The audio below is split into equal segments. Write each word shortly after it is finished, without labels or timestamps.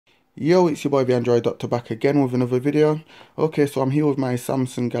Yo, it's your boy the Android Doctor back again with another video. Okay, so I'm here with my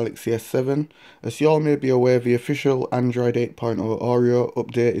Samsung Galaxy S7. As you all may be aware, the official Android 8.0 Oreo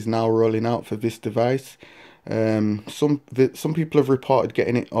update is now rolling out for this device. Some people have reported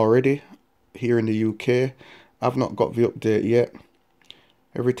getting it already here in the UK. I've not got the update yet.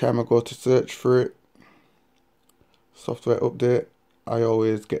 Every time I go to search for it, software update, I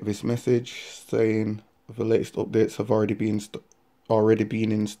always get this message saying the latest updates have already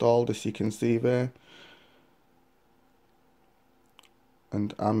been installed, as you can see there.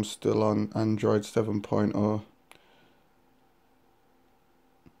 And I'm still on Android 7.0.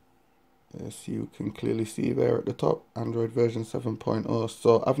 As you can clearly see there at the top, Android version 7.0.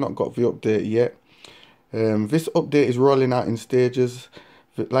 So I've not got the update yet. This update is rolling out in stages.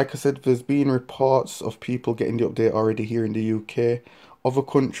 Like I said, there's been reports of people getting the update already here in the UK. Other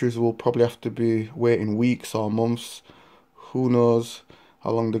countries will probably have to be waiting weeks or months. Who knows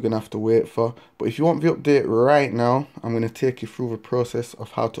how long they're going to have to wait for. But if you want the update right now, I'm going to take you through the process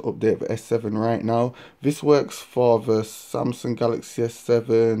of how to update the S7 right now. This works for the Samsung Galaxy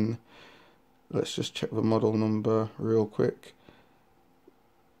S7. Let's just check the model number real quick.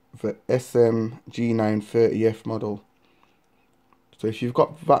 The SMG930F model. So if you've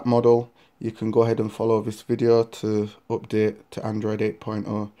got that model, you can go ahead and follow this video to update to Android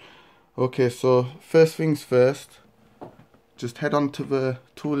 8.0. Okay, so first things first, just head on to the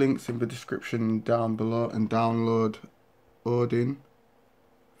two links in the description down below and download Odin.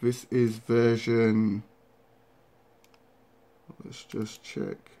 This is version, let's just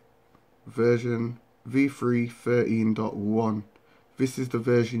check, version v3 13.1. This is the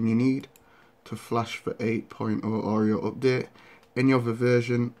version you need to flash the 8.0 Oreo update. Any other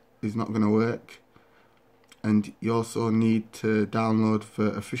version is not going to work. And you also need to download the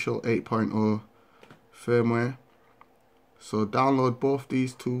official 8.0 firmware. So download both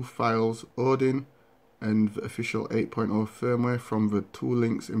these two files, Odin and the official 8.0 firmware, from the two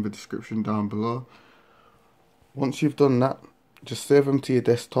links in the description down below. Once you've done that, just save them to your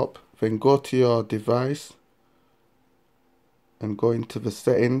desktop, then go to your device and go into the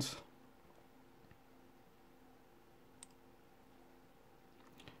settings.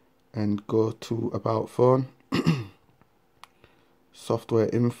 And go to About Phone, Software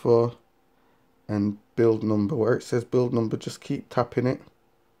Info, and Build Number. Where it says Build Number, just keep tapping it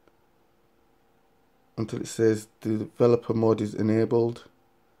until it says Developer Mode is enabled.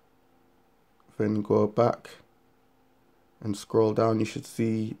 Then go back and scroll down. You should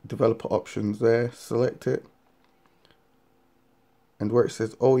see Developer Options there. Select it. And where it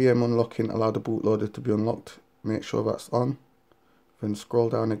says OEM Unlocking, allow the bootloader to be unlocked, make sure that's on. Then scroll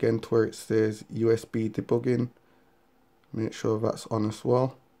down again to where it says USB debugging. Make sure that's on as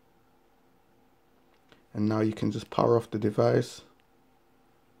well. And now you can just power off the device.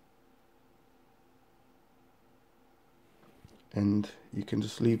 And you can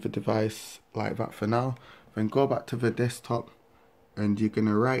just leave the device like that for now. Then go back to the desktop and you're going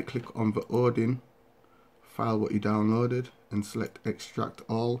to right click on the Odin file what you downloaded and select extract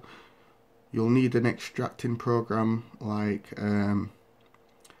all. You'll need an extracting program like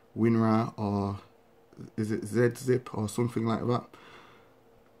WinRAR, or is it ZZip or something like that,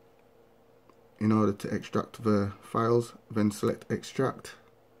 in order to extract the files. Then select extract,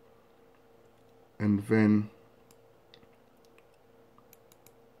 and then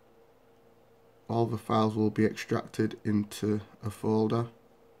all the files will be extracted into a folder.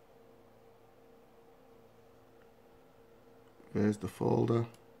 There's the folder.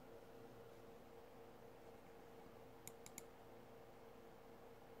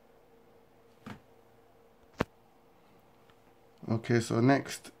 Okay, so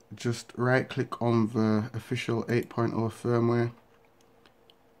next, just right click on the official 8.0 firmware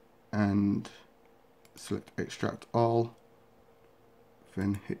and select extract all,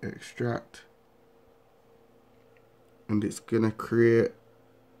 then hit extract, and it's gonna create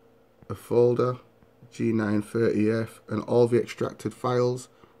a folder, G930F, and all the extracted files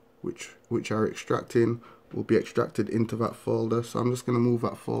which are extracting will be extracted into that folder. So I'm just gonna move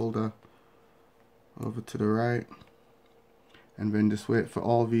that folder over to the right, and then just wait for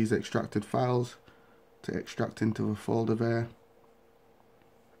all these extracted files to extract into the folder there.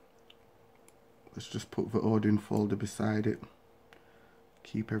 Let's just put the Odin folder beside it.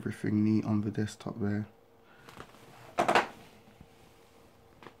 Keep everything neat on the desktop there.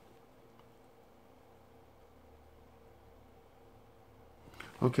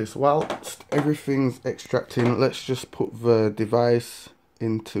 Okay, so whilst everything's extracting, let's just put the device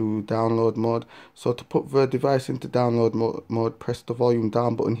into download mode. So to put the device into download mode, press the volume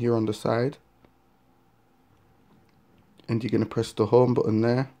down button here on the side, and you're going to press the home button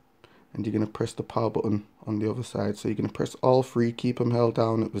there, and you're going to press the power button on the other side. So you're going to press all three, keep them held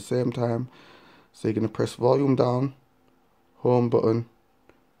down at the same time. So you're going to press volume down, home button,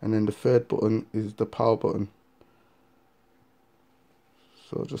 and then the third button is the power button.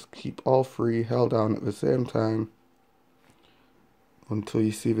 So just keep all three held down at the same time until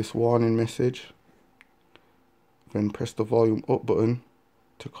you see this warning message. Then press the volume up button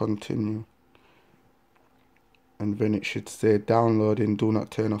to continue. And then it should say downloading, do not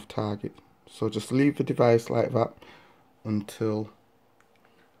turn off target. So just leave the device like that until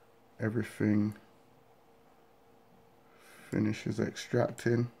everything finishes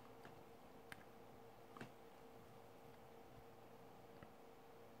extracting.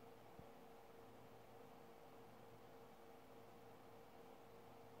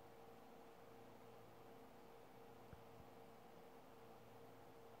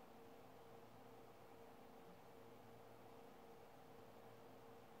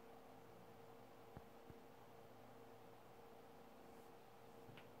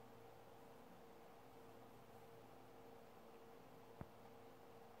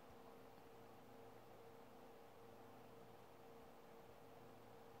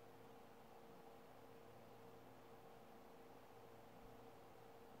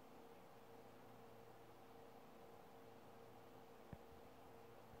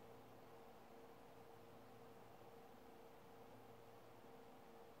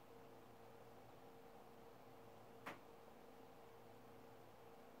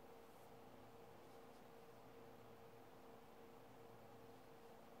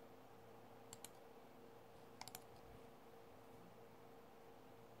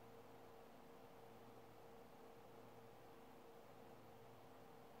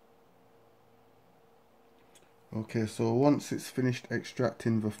 Okay, so once it's finished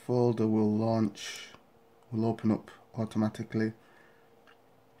extracting, the folder will open up automatically.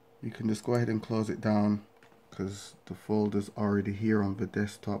 You can just go ahead and close it down because the folder's already here on the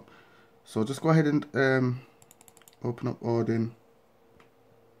desktop. So just go ahead and open up Odin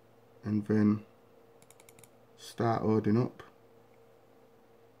and then start Odin up.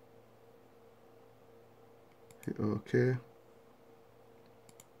 Hit OK.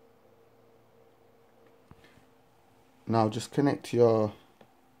 Now just connect your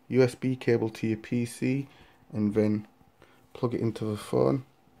USB cable to your PC and then plug it into the phone,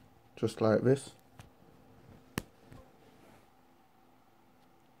 just like this.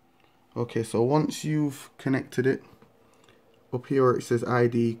 Okay, so once you've connected it, up here where it says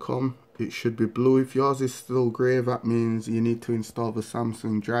ID.com, it should be blue. If yours is still grey, that means you need to install the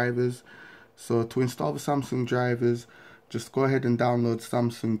Samsung drivers. So to install the Samsung drivers, just go ahead and download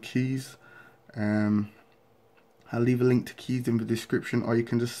Samsung Keys. I'll leave a link to Keys in the description, or you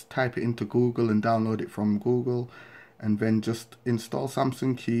can just type it into Google and download it from Google, and then just install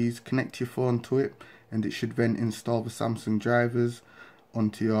Samsung Keys, connect your phone to it, and it should then install the Samsung drivers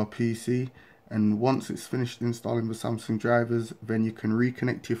onto your PC. And once it's finished installing the Samsung drivers, then you can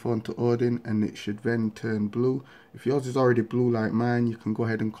reconnect your phone to Odin and it should then turn blue. If yours is already blue like mine, you can go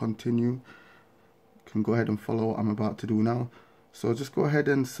ahead and continue. You can go ahead and follow what I'm about to do now. So just go ahead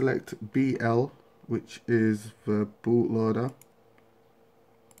and select BL, which is the bootloader,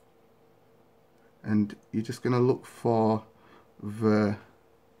 and you're just going to look for the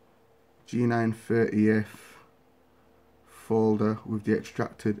G930F folder with the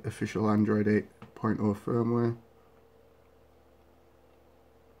extracted official Android 8.0 firmware.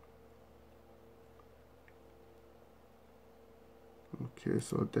 Okay,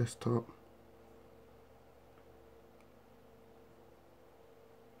 so desktop.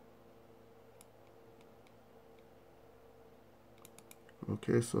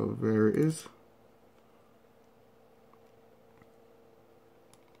 Okay, so there it is.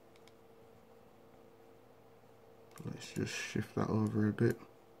 Let's just shift that over a bit.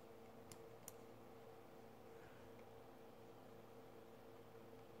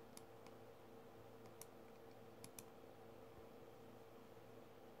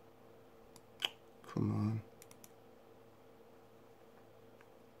 Come on.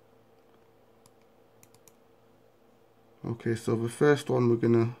 Okay, so the first one we're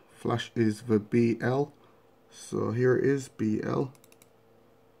gonna flash is the BL. So here it is, BL.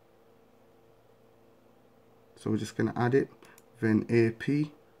 So we're just gonna add it. Then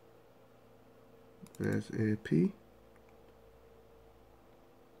AP. There's AP.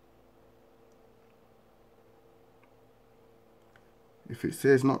 If it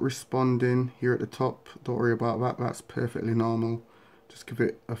says not responding here at the top, don't worry about that, that's perfectly normal. Just give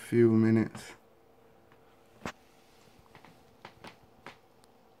it a few minutes.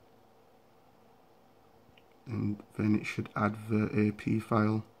 And then it should add the AP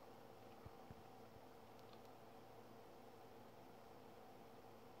file.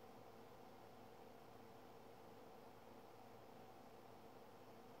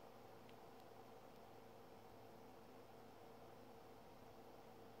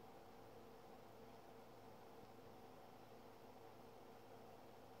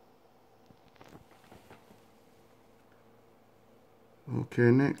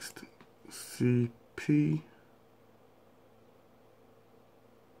 Okay, next CP.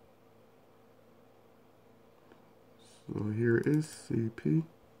 So here it is, CP.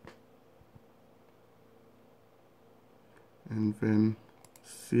 And then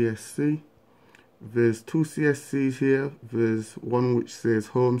CSC. There's two CSCs here. There's one which says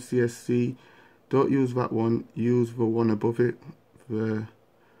home CSC. Don't use that one, use the one above it.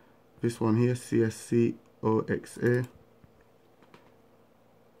 This one here, CSC OXA.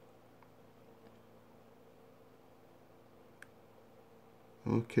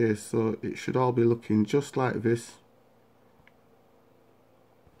 Okay, so it should all be looking just like this.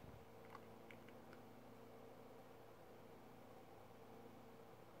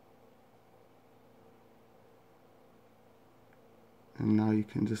 And now you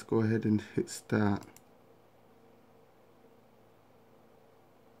can just go ahead and hit start.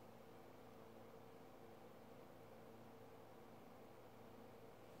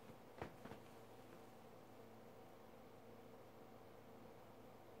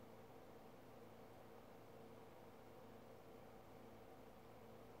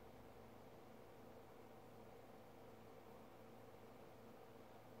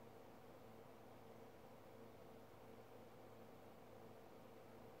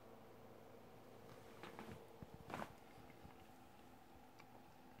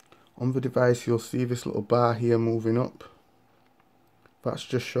 On the device you'll see this little bar here moving up. That's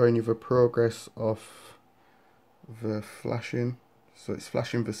just showing you the progress of the flashing. So it's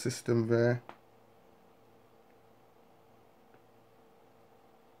flashing the system there.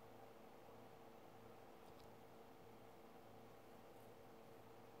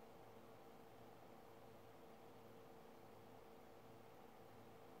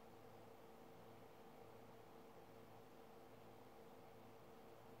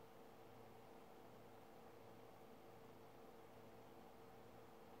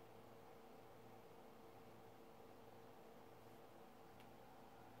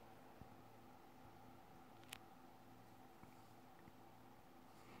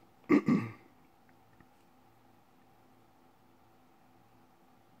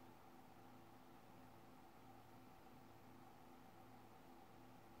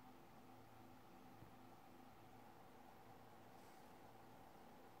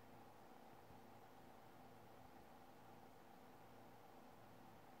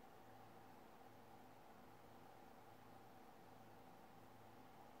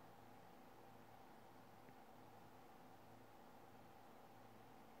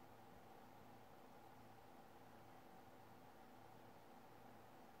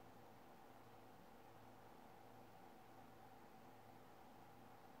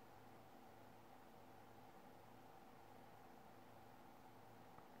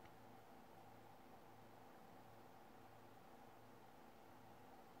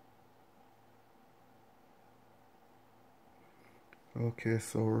 Okay,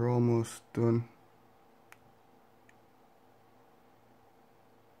 so we're almost done.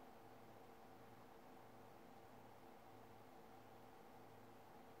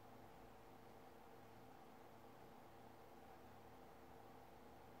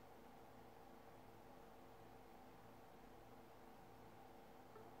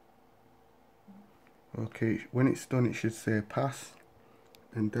 Okay, when it's done it should say pass,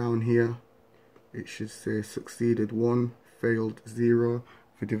 and down here it should say succeeded 1, failed 0.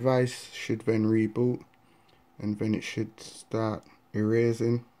 The device should then reboot, and then it should start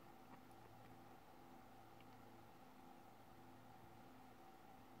erasing.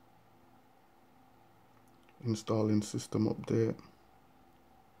 Installing system update.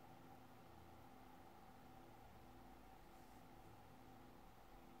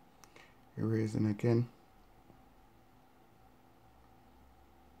 Erasing again.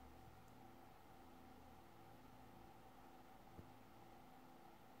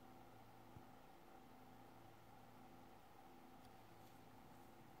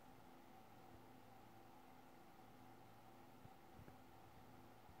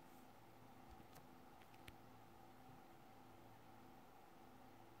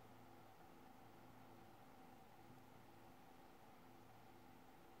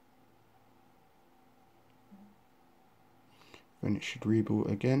 Then it should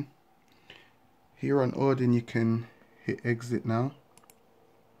reboot again. Here on Odin you can hit exit now.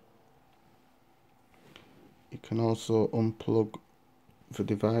 You can also unplug the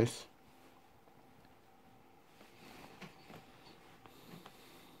device.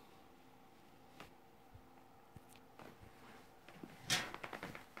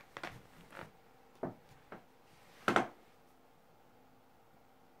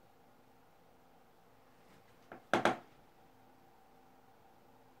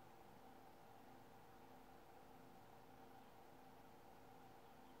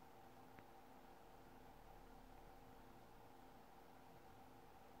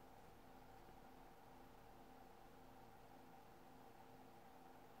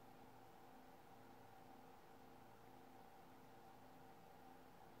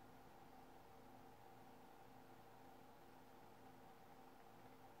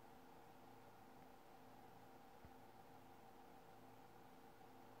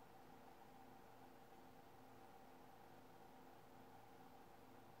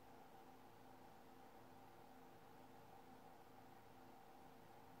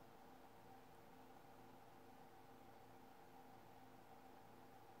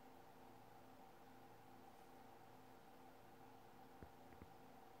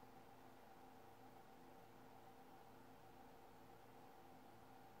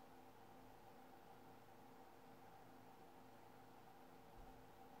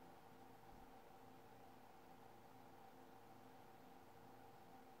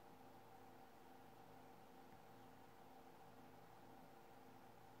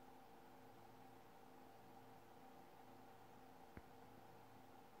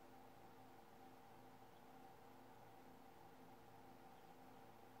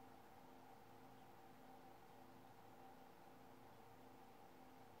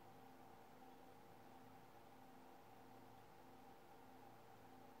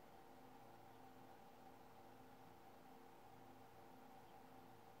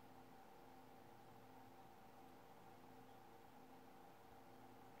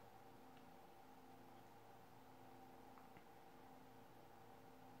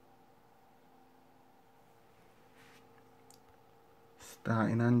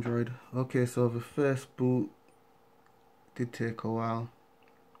 Starting Android. Okay, so the first boot did take a while.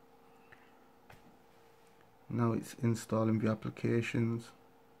 Now it's installing the applications.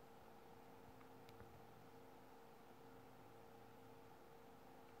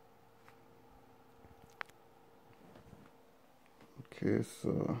 Okay,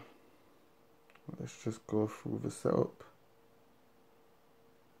 so let's just go through the setup.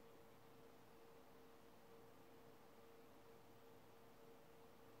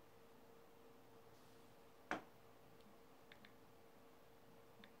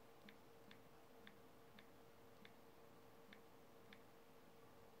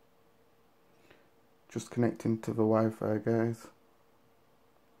 Just connecting to the Wi-Fi, guys.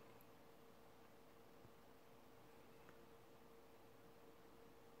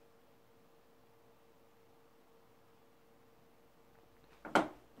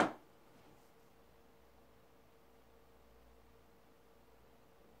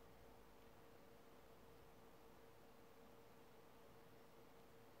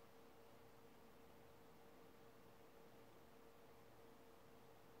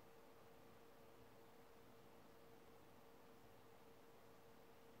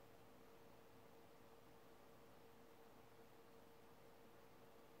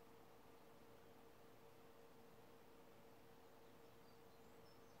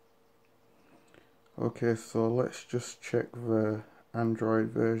 Okay, so let's just check the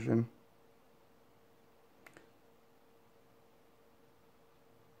Android version.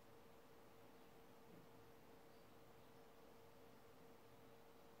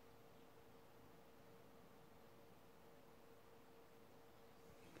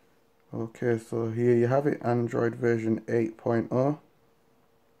 Okay, so here you have it, Android version 8.0.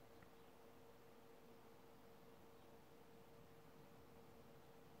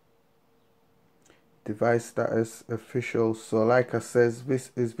 Device status official. So like I says,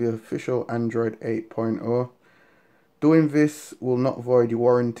 this is the official Android 8.0. Doing this will not void your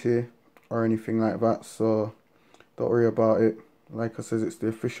warranty or anything like that, so don't worry about it. Like I says, it's the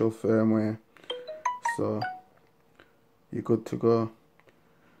official firmware, so you're good to go.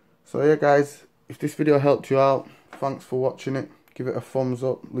 So yeah guys, if this video helped you out, thanks for watching it. Give it a thumbs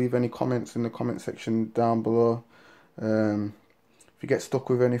up, leave any comments in the comment section down below. If you get stuck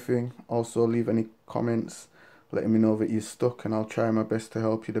with anything, also leave any comments letting me know that you're stuck, and I'll try my best to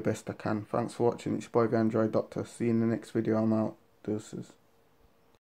help you the best I can. Thanks for watching. It's your boy the Android Doctor. See you in the next video. I'm out. Deuces.